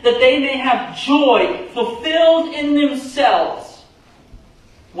world, that they may have joy fulfilled in themselves.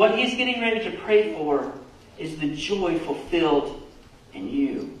 What he's getting ready to pray for is the joy fulfilled in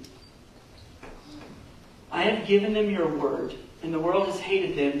you. I have given them your word, and the world has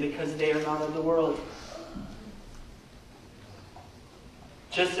hated them because they are not of the world.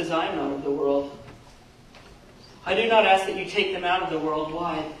 Just as I am not of the world. I do not ask that you take them out of the world.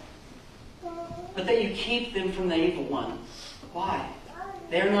 Why? But that you keep them from the evil one. Why?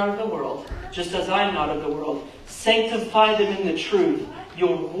 They are not of the world, just as I am not of the world. Sanctify them in the truth.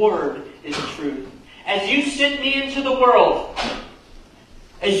 Your word is truth. As you sent me into the world,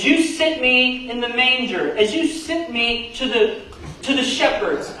 as you sent me in the manger, as you sent me to the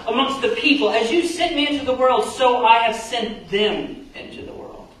shepherds amongst the people, as you sent me into the world, so I have sent them into the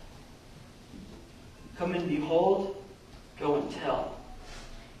world. Come and behold, go and tell.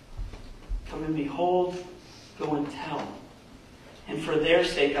 Come and behold, go and tell. And for their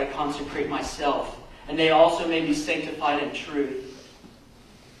sake I consecrate myself, and they also may be sanctified in truth.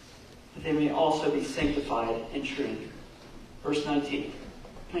 That they may also be sanctified in truth. Verse 19.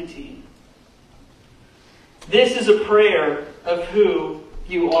 This is a prayer of who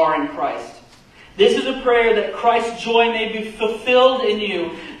you are in Christ. This is a prayer that Christ's joy may be fulfilled in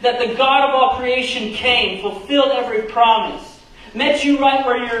you, that the God of all creation came, fulfilled every promise, met you right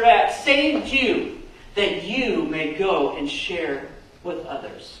where you're at, saved you, that you may go and share with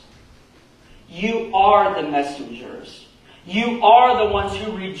others. You are the messengers. You are the ones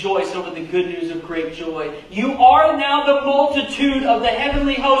who rejoice over the good news of great joy. You are now the multitude of the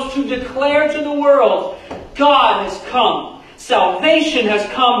heavenly host who declare to the world, God has come. Salvation has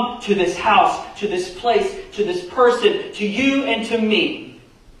come to this house, to this place, to this person, to you and to me.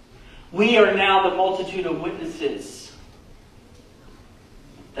 We are now the multitude of witnesses.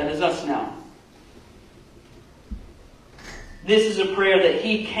 That is us now. This is a prayer that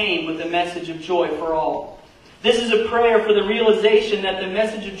He came with the message of joy for all. This is a prayer for the realization that the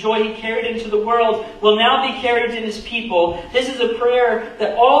message of joy He carried into the world will now be carried in His people. This is a prayer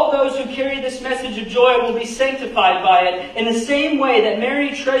that all those who carry this message of joy will be sanctified by it. In the same way that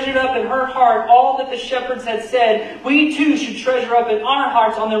Mary treasured up in her heart all that the shepherds had said, we too should treasure up in our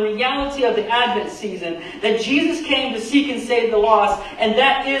hearts on the reality of the Advent season, that Jesus came to seek and save the lost, and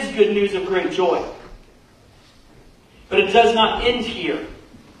that is good news of great joy. But it does not end here.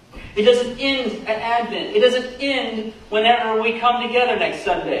 It doesn't end at Advent. It doesn't end whenever we come together next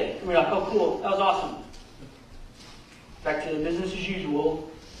Sunday. And we're like, oh cool, that was awesome. Back to the business as usual.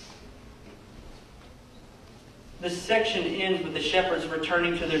 This section ends with the shepherds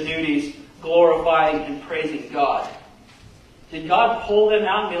returning to their duties, glorifying and praising God. Did God pull them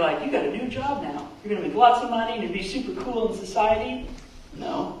out and be like, you got a new job now. You're going to make lots of money and you'll be super cool in society?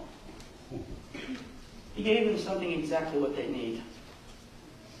 No. He gave them something exactly what they need.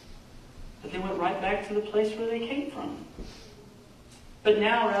 But they went right back to the place where they came from. But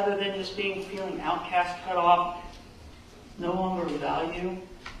now, rather than just feeling outcast, cut off, no longer of value,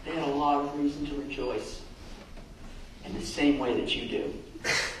 they had a lot of reason to rejoice. In the same way that you do.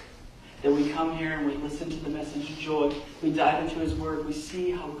 That we come here and we listen to the message of joy. We dive into His Word. We see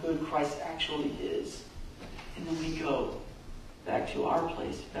how good Christ actually is. And then we go back to our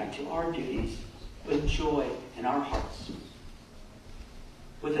place, back to our duties, with joy in our hearts.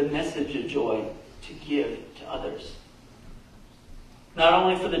 With a message of joy to give to others. Not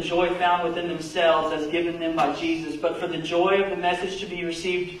only for the joy found within themselves as given them by Jesus, but for the joy of the message to be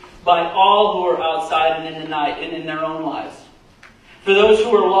received by all who are outside and in the night and in their own lives. For those who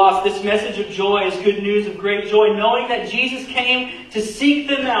are lost, this message of joy is good news of great joy, knowing that Jesus came to seek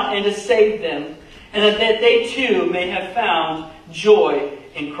them out and to save them, and that they too may have found joy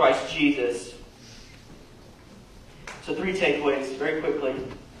in Christ Jesus. So 3 takeaways, very quickly,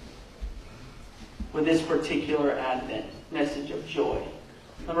 with this particular Advent message of joy.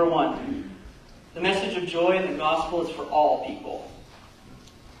 Number 1, the message of joy in the gospel is for all people.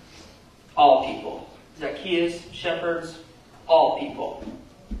 All people. Zacchaeus, shepherds, all people.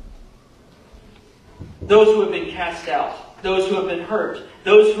 Those who have been cast out, those who have been hurt,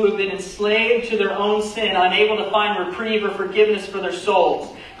 those who have been enslaved to their own sin, unable to find reprieve or forgiveness for their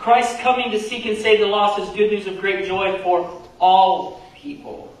souls. Christ coming to seek and save the lost is good news of great joy for all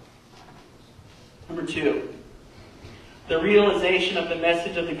people. Number 2, the realization of the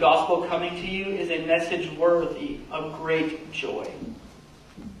message of the gospel coming to you is a message worthy of great joy.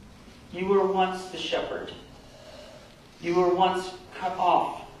 You were once the shepherd. You were once cut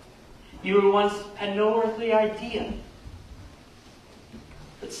off. You were once had no earthly idea.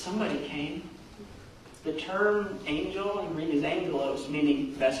 But somebody came. The term angel in Greek is angelos,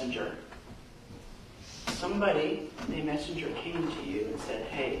 meaning messenger. Somebody, a messenger, came to you and said,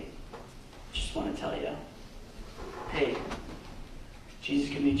 hey, just want to tell you, hey,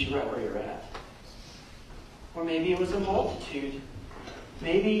 Jesus can meet you right where you're at. Or maybe it was a multitude.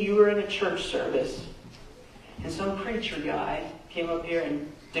 Maybe you were in a church service and some preacher guy came up here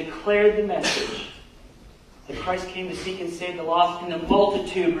and declared the message that Christ came to seek and save the lost, and the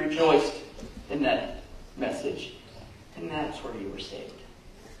multitude rejoiced in that message. And that's where you were saved.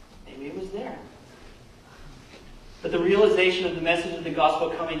 Maybe it was there. But the realization of the message of the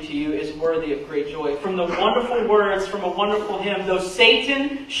gospel coming to you is worthy of great joy. From the wonderful words from a wonderful hymn, though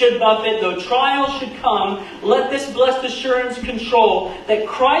Satan should buffet, though trials should come, let this blessed assurance control that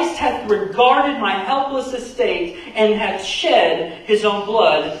Christ hath regarded my helpless estate and hath shed His own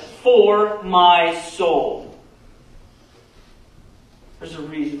blood for my soul. There's a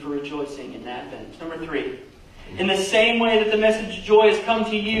reason for rejoicing in Advent. Number 3. In the same way that the message of joy has come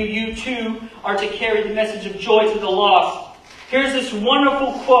to you, you too are to carry the message of joy to the lost. Here's this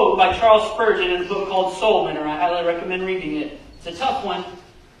wonderful quote by Charles Spurgeon in a book called Soul Winner. I highly recommend reading it. It's a tough one,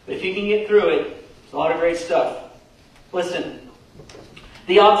 but if you can get through it, it's a lot of great stuff. Listen.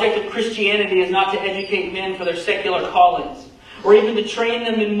 The object of Christianity is not to educate men for their secular callings, or even to train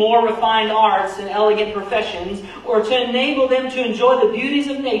them in more refined arts and elegant professions, or to enable them to enjoy the beauties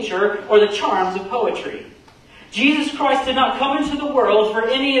of nature or the charms of poetry. Jesus Christ did not come into the world for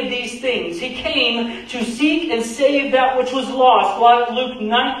any of these things. He came to seek and save that which was lost, like Luke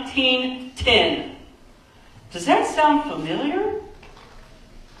 19:10. Does that sound familiar?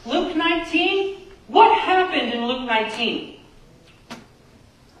 Luke 19? What happened in Luke 19?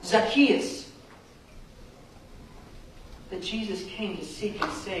 Zacchaeus. That Jesus came to seek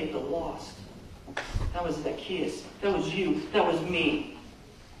and save the lost. That was Zacchaeus. That was you. That was me.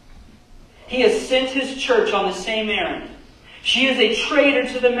 He has sent his church on the same errand. She is a traitor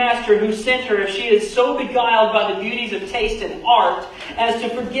to the master who sent her if she is so beguiled by the beauties of taste and art as to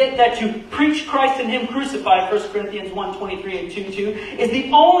forget that to preach Christ and Him crucified, 1 Corinthians 1:23 and 2:2, is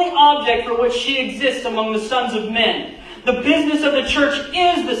the only object for which she exists among the sons of men. The business of the church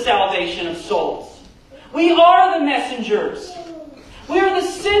is the salvation of souls. We are the messengers. We are the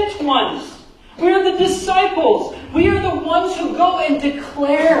sent ones. We are the disciples. We are the ones who go and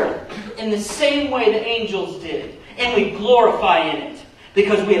declare in the same way the angels did. And we glorify in it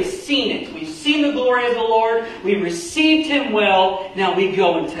because we have seen it. We've seen the glory of the Lord. We received Him well. Now we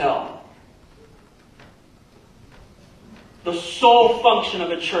go and tell. The sole function of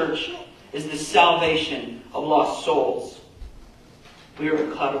a church is the salvation of lost souls. We are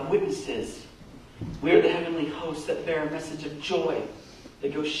a cloud of witnesses. We are the heavenly hosts that bear a message of joy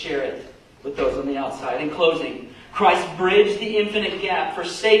that go share it with those on the outside. In closing, Christ bridged the infinite gap for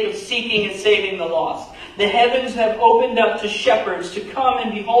sake of seeking and saving the lost. The heavens have opened up to shepherds to come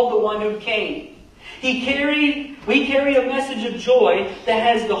and behold the one who came. We carry a message of joy that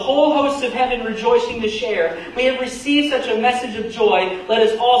has the whole host of heaven rejoicing to share. We have received such a message of joy. Let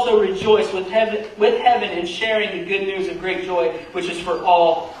us also rejoice with heaven in sharing the good news of great joy, which is for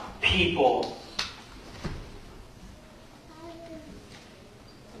all people.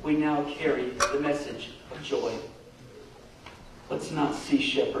 We now carry the message of joy. Let's not see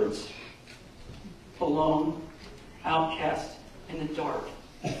shepherds alone, outcast in the dark,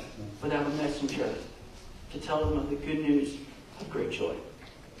 without a messenger to tell them of the good news of great joy,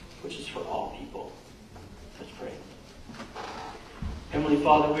 which is for all people. Let's pray. Heavenly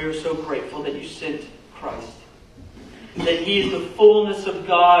Father, we are so grateful that you sent Christ. That He is the fullness of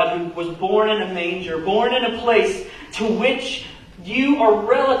God who was born in a manger, born in a place to which you are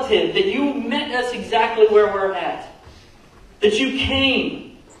relative, that you met us exactly where we're at. That you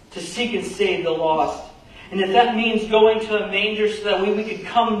came to seek and save the lost. And if that means going to a manger so that we could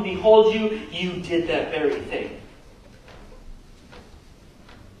come and behold you, you did that very thing.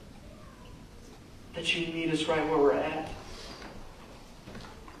 That you meet us right where we're at.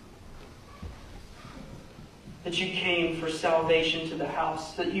 That you came for salvation to the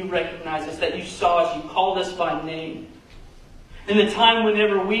house. That you recognized us. That you saw us. You called us by name. In the time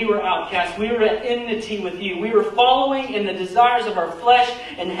whenever we were outcast, we were at enmity with you. We were following in the desires of our flesh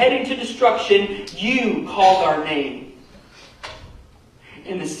and heading to destruction. You called our name.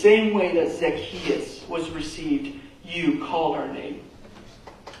 In the same way that Zacchaeus was received, you called our name.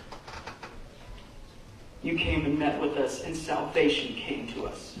 You came and met with us, and salvation came to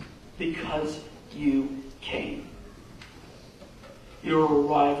us because you came. Your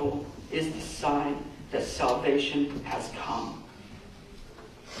arrival is the sign that salvation has come.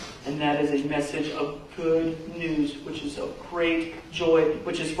 And that is a message of good news, which is of great joy,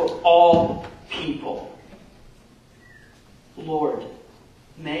 which is for all people. Lord,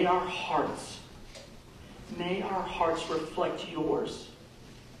 may our hearts reflect yours.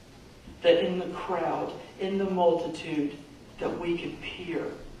 That in the crowd, in the multitude, that we can peer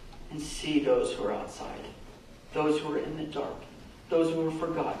and see those who are outside, those who are in the dark, those who are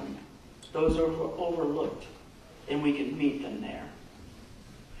forgotten, those who are overlooked, and we can meet them there,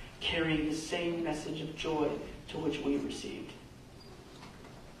 carrying the same message of joy to which we received,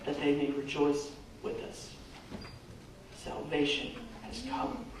 that they may rejoice with us. Salvation has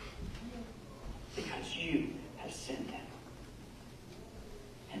come because you have sent Him.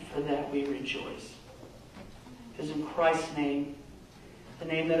 And for that we rejoice. It is in Christ's name, the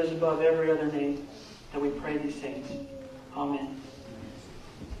name that is above every other name, that we pray these things. Amen.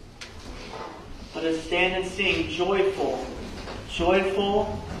 Let us stand and sing, joyful,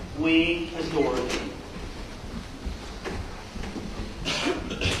 joyful, we adore Thee.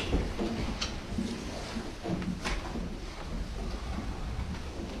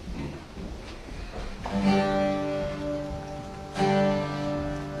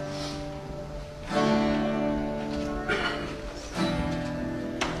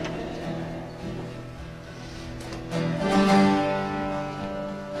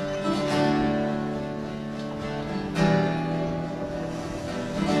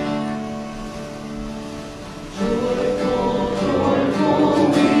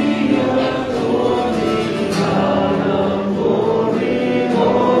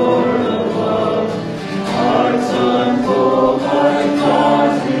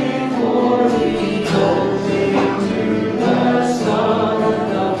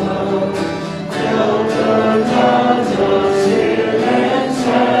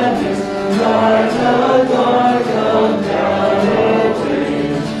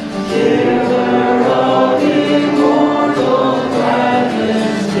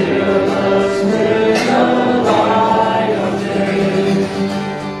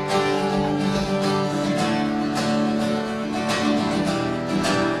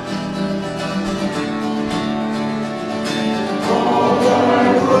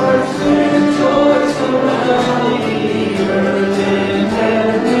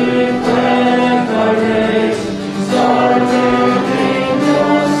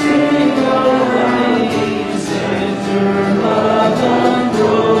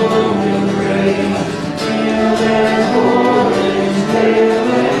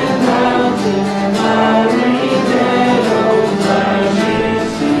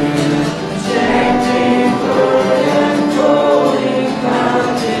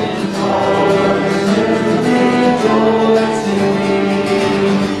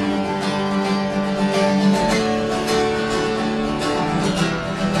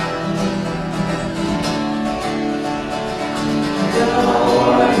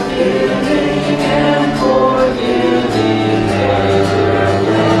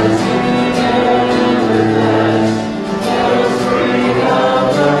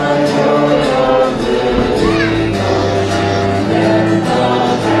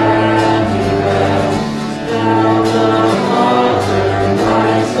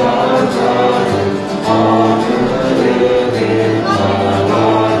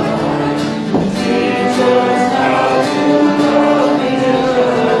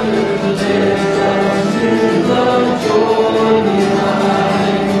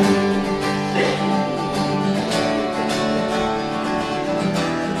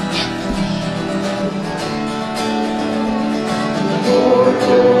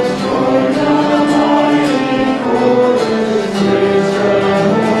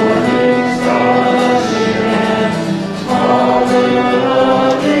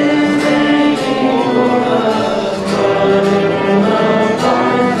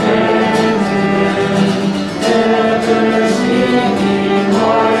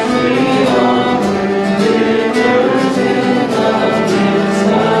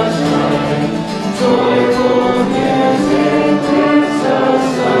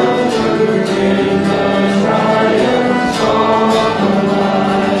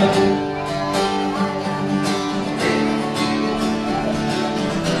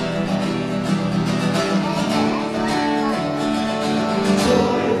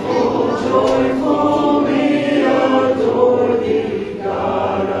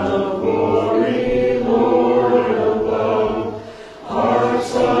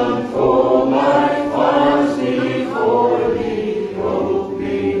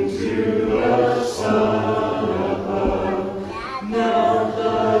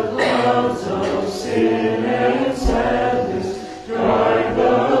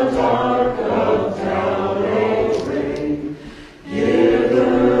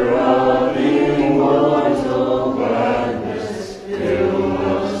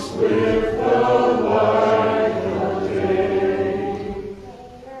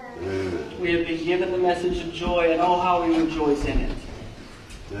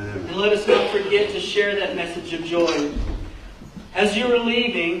 As you were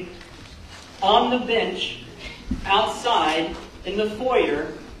leaving, on the bench, outside, in the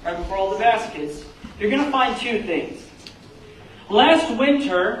foyer, right before all the baskets, you're going to find two things. Last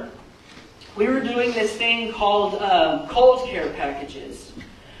winter, we were doing this thing called cold care packages,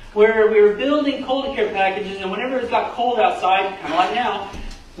 where we were building cold care packages, and whenever it got cold outside, kind of like now,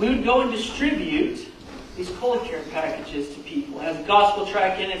 we would go and distribute these cold care packages to people. It has a gospel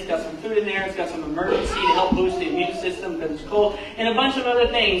track in it, it's got some food in there, it's got some emergency to help boost the immune system because it's cold, and a bunch of other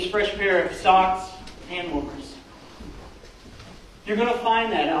things, fresh pair of socks, hand warmers. You're going to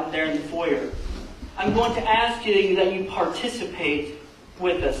find that out there in the foyer. I'm going to ask you that you participate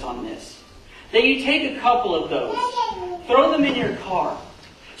with us on this. That you take a couple of those, throw them in your car,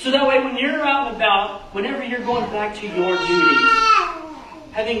 so that way when you're out and about, whenever you're going back to your duties,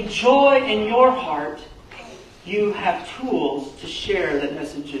 having joy in your heart, you have tools to share that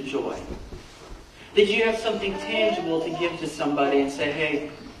message of joy. That you have something tangible to give to somebody and say, hey,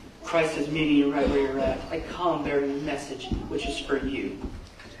 Christ is meeting you right where you're at. I come bearing a message which is for you.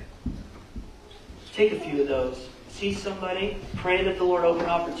 Take a few of those. See somebody, pray that the Lord open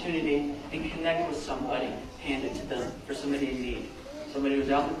opportunity and connect with somebody. Hand it to them for somebody in need. Somebody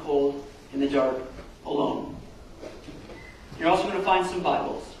who's out in the cold, in the dark, alone. You're also going to find some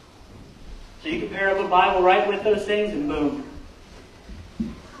Bibles. So you can pair up a Bible right with those things and boom.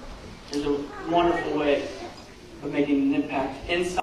 There's a wonderful way of making an impact inside.